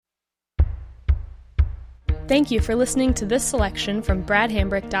Thank you for listening to this selection from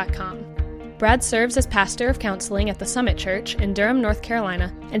bradhambrick.com. Brad serves as pastor of counseling at the Summit Church in Durham, North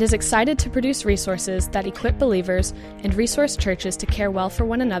Carolina, and is excited to produce resources that equip believers and resource churches to care well for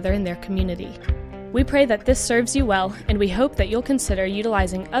one another in their community. We pray that this serves you well, and we hope that you'll consider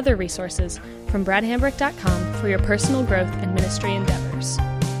utilizing other resources from bradhambrick.com for your personal growth and ministry endeavors.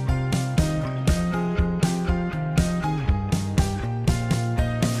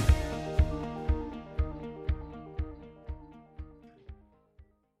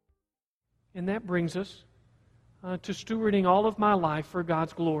 And that brings us to stewarding all of my life for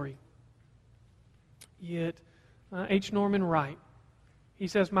God's glory. Yet, H. Norman Wright, he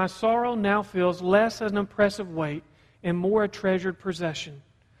says, "My sorrow now feels less an oppressive weight and more a treasured possession.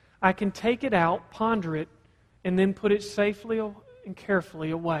 I can take it out, ponder it, and then put it safely and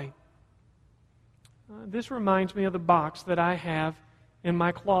carefully away." This reminds me of the box that I have in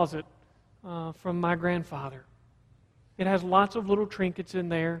my closet from my grandfather. It has lots of little trinkets in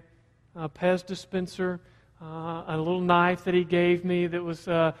there. A Pez dispenser, a little knife that he gave me that was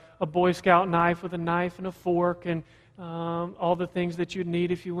a Boy Scout knife with a knife and a fork, and all the things that you'd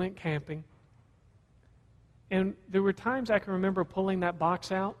need if you went camping. And there were times I can remember pulling that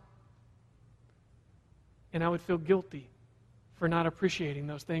box out, and I would feel guilty for not appreciating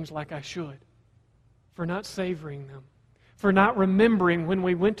those things like I should, for not savoring them, for not remembering when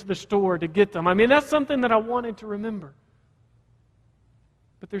we went to the store to get them. I mean, that's something that I wanted to remember.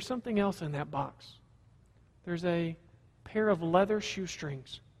 But there's something else in that box. There's a pair of leather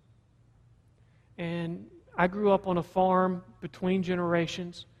shoestrings. And I grew up on a farm between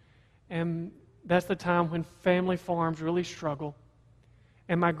generations, and that's the time when family farms really struggle.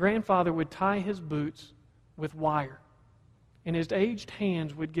 And my grandfather would tie his boots with wire, and his aged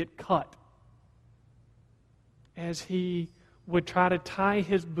hands would get cut as he would try to tie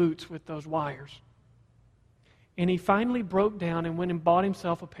his boots with those wires. And he finally broke down and went and bought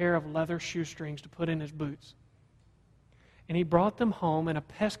himself a pair of leather shoestrings to put in his boots. And he brought them home, and a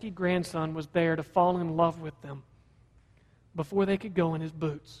pesky grandson was there to fall in love with them before they could go in his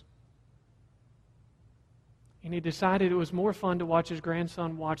boots. And he decided it was more fun to watch his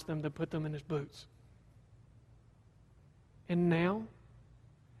grandson watch them than put them in his boots. And now,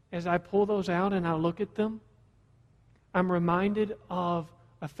 as I pull those out and I look at them, I'm reminded of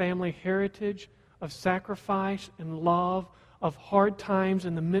a family heritage of sacrifice and love, of hard times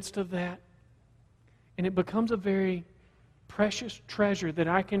in the midst of that. And it becomes a very precious treasure that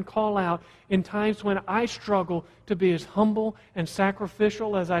I can call out in times when I struggle to be as humble and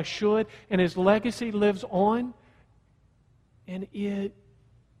sacrificial as I should, and his legacy lives on. And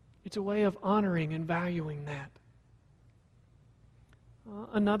it's a way of honoring and valuing that.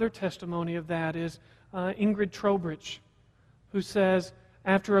 Another testimony of that is Ingrid Trowbridge, who says,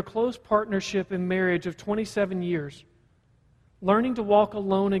 after a close partnership in marriage of 27 years, learning to walk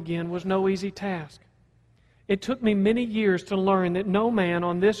alone again was no easy task. It took me many years to learn that no man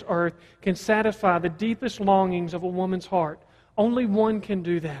on this earth can satisfy the deepest longings of a woman's heart. Only one can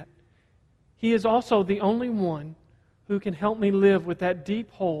do that. He is also the only one who can help me live with that deep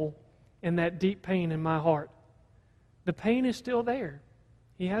hole and that deep pain in my heart. The pain is still there.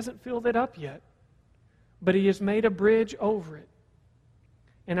 He hasn't filled it up yet, but He has made a bridge over it.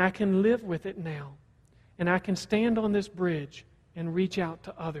 And I can live with it now. And I can stand on this bridge and reach out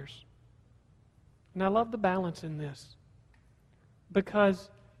to others. And I love the balance in this,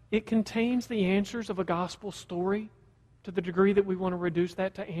 because it contains the answers of a gospel story to the degree that we want to reduce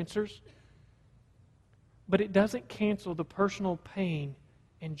that to answers. But it doesn't cancel the personal pain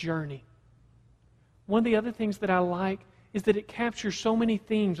and journey. One of the other things that I like is that it captures so many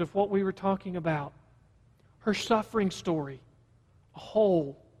themes of what we were talking about. Her suffering story, a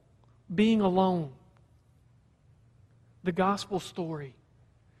hole, being alone. The gospel story,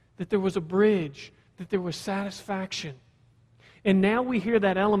 that there was a bridge, that there was satisfaction. And now we hear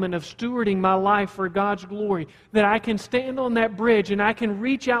that element of stewarding my life for God's glory, that I can stand on that bridge and I can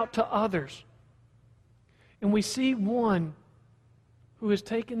reach out to others. And we see one who has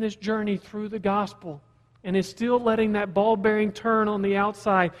taken this journey through the gospel and is still letting that ball-bearing turn on the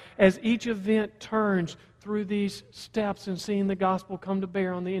outside as each event turns through these steps and seeing the gospel come to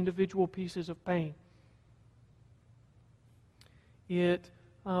bear on the individual pieces of pain.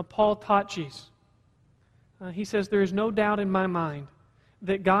 Paul Taches, he says, "There is no doubt in my mind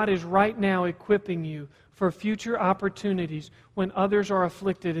that God is right now equipping you for future opportunities when others are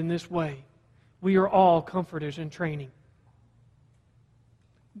afflicted in this way. We are all comforters in training."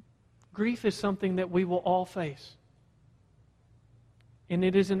 Grief is something that we will all face. And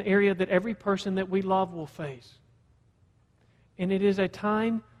it is an area that every person that we love will face. And it is a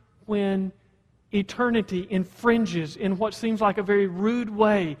time when eternity infringes in what seems like a very rude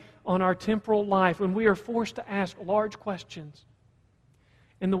way on our temporal life, when we are forced to ask large questions.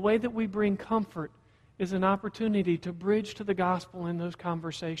 And the way that we bring comfort is an opportunity to bridge to the gospel in those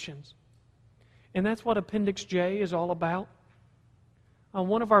conversations. And that's what Appendix J is all about.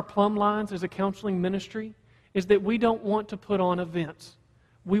 One of our plumb lines as a counseling ministry is that we don't want to put on events.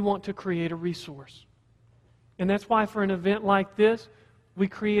 We want to create a resource. And that's why for an event like this, we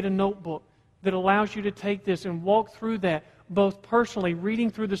create a notebook that allows you to take this and walk through that, both personally, reading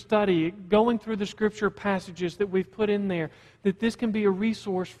through the study, going through the scripture passages that we've put in there, that this can be a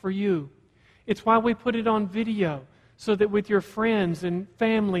resource for you. It's why we put it on video, so that with your friends and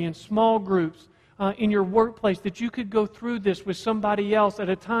family and small groups, in your workplace, that you could go through this with somebody else at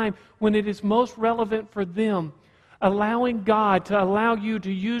a time when it is most relevant for them, allowing God to allow you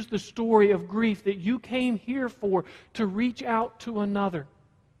to use the story of grief that you came here for to reach out to another.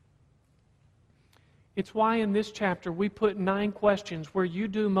 It's why in this chapter we put 9 questions where you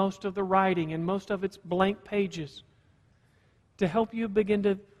do most of the writing and most of it's blank pages to help you begin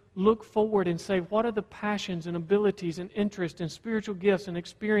to look forward and say, what are the passions and abilities and interests and spiritual gifts and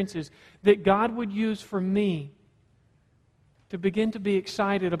experiences that God would use for me to begin to be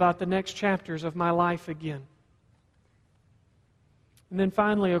excited about the next chapters of my life again. And then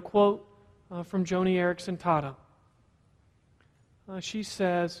finally, a quote from Joni Eareckson Tada. She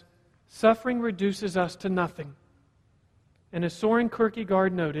says, "Suffering reduces us to nothing. And as Soren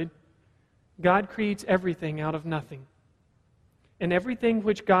Kierkegaard noted, God creates everything out of nothing. And everything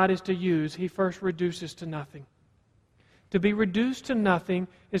which God is to use, He first reduces to nothing. To be reduced to nothing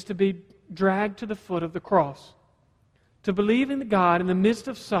is to be dragged to the foot of the cross. To believe in God in the midst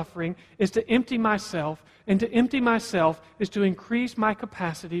of suffering is to empty myself, and to empty myself is to increase my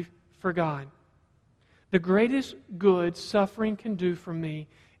capacity for God. The greatest good suffering can do for me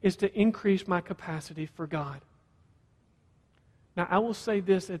is to increase my capacity for God." Now, I will say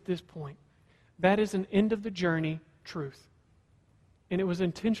this at this point. That is an end-of-the-journey truth. And it was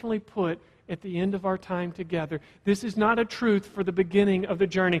intentionally put at the end of our time together. This is not a truth for the beginning of the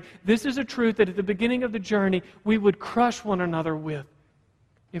journey. This is a truth that at the beginning of the journey we would crush one another with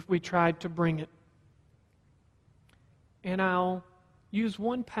if we tried to bring it. And I'll use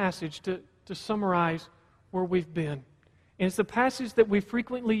one passage to summarize where we've been. And it's the passage that we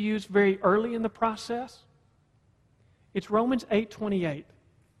frequently use very early in the process. It's Romans 8:28,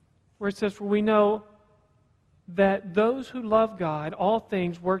 where it says, "For we know that those who love God, all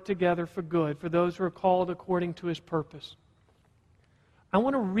things work together for good, for those who are called according to His purpose." I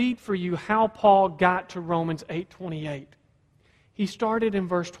want to read for you how Paul got to Romans 8:28. He started in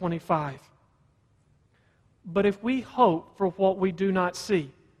verse 25. "But if we hope for what we do not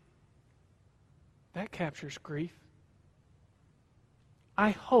see," that captures grief.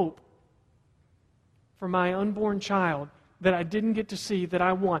 I hope for my unborn child that I didn't get to see that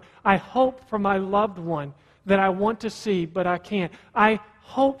I want. I hope for my loved one that I want to see but I can't. I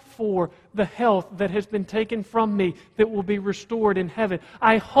hope for the health that has been taken from me that will be restored in heaven.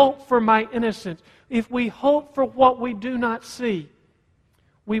 I hope for my innocence. If we hope for what we do not see,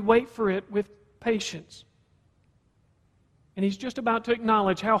 we wait for it with patience. And he's just about to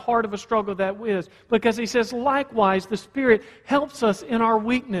acknowledge how hard of a struggle that is, because he says, likewise, the Spirit helps us in our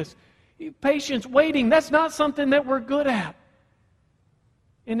weakness. Patience, waiting, that's not something that we're good at.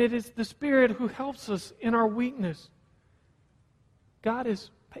 And it is the Spirit who helps us in our weakness. God is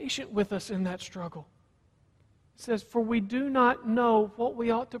patient with us in that struggle. It says, "For we do not know what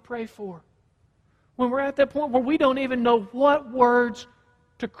we ought to pray for." When we're at that point where we don't even know what words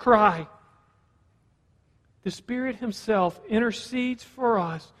to cry, the Spirit Himself intercedes for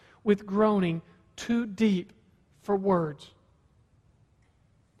us with groaning too deep for words.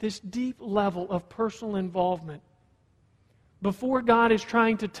 This deep level of personal involvement. Before God is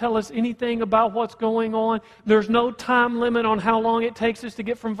trying to tell us anything about what's going on, there's no time limit on how long it takes us to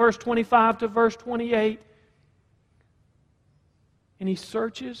get from verse 25 to verse 28. And He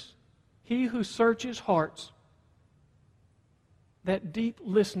who searches hearts, that deep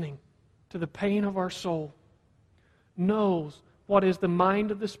listening to the pain of our soul, knows what is the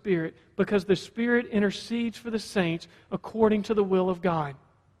mind of the Spirit, because the Spirit intercedes for the saints according to the will of God.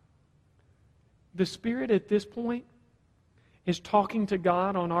 The Spirit at this point is talking to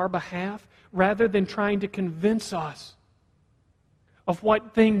God on our behalf rather than trying to convince us of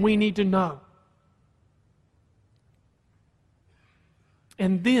what thing we need to know.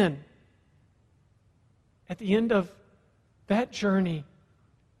 And then, at the end of that journey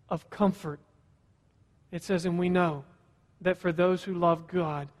of comfort, it says, "And we know that for those who love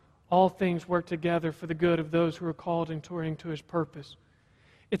God, all things work together for the good of those who are called according to His purpose."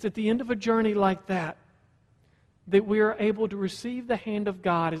 It's at the end of a journey like that that we are able to receive the hand of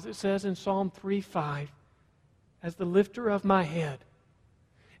God, as it says in Psalm 3:5, as the lifter of my head.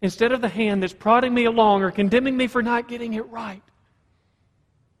 Instead of the hand that's prodding me along or condemning me for not getting it right.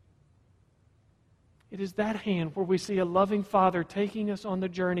 It is that hand where we see a loving Father taking us on the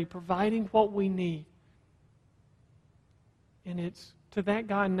journey, providing what we need. And it's to that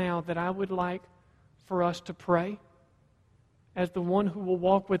God now that I would like for us to pray as the one who will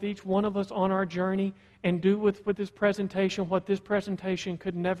walk with each one of us on our journey and do with this presentation what this presentation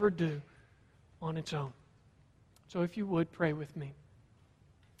could never do on its own. So if you would, pray with me.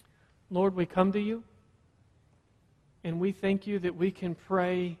 Lord, we come to you, and we thank you that we can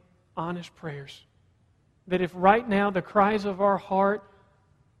pray honest prayers. That if right now the cries of our heart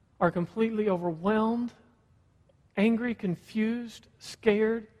are completely overwhelmed, angry, confused,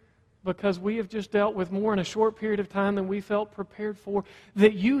 scared, because we have just dealt with more in a short period of time than we felt prepared for,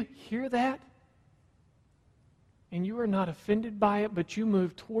 that you hear that, and you are not offended by it, but you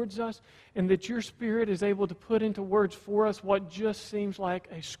move towards us, and that your Spirit is able to put into words for us what just seems like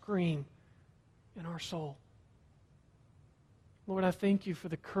a scream in our soul. Lord, I thank you for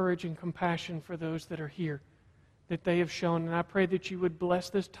the courage and compassion for those that are here, that they have shown. And I pray that you would bless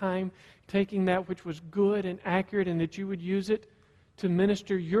this time, taking that which was good and accurate, and that you would use it to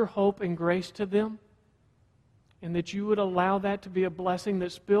minister your hope and grace to them, and that you would allow that to be a blessing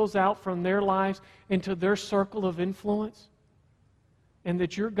that spills out from their lives into their circle of influence, and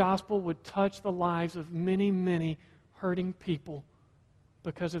that your gospel would touch the lives of many, many hurting people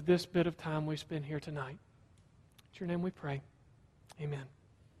because of this bit of time we spend here tonight. In your name we pray. Amen.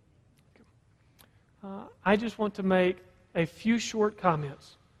 I just want to make a few short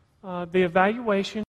comments. The evaluation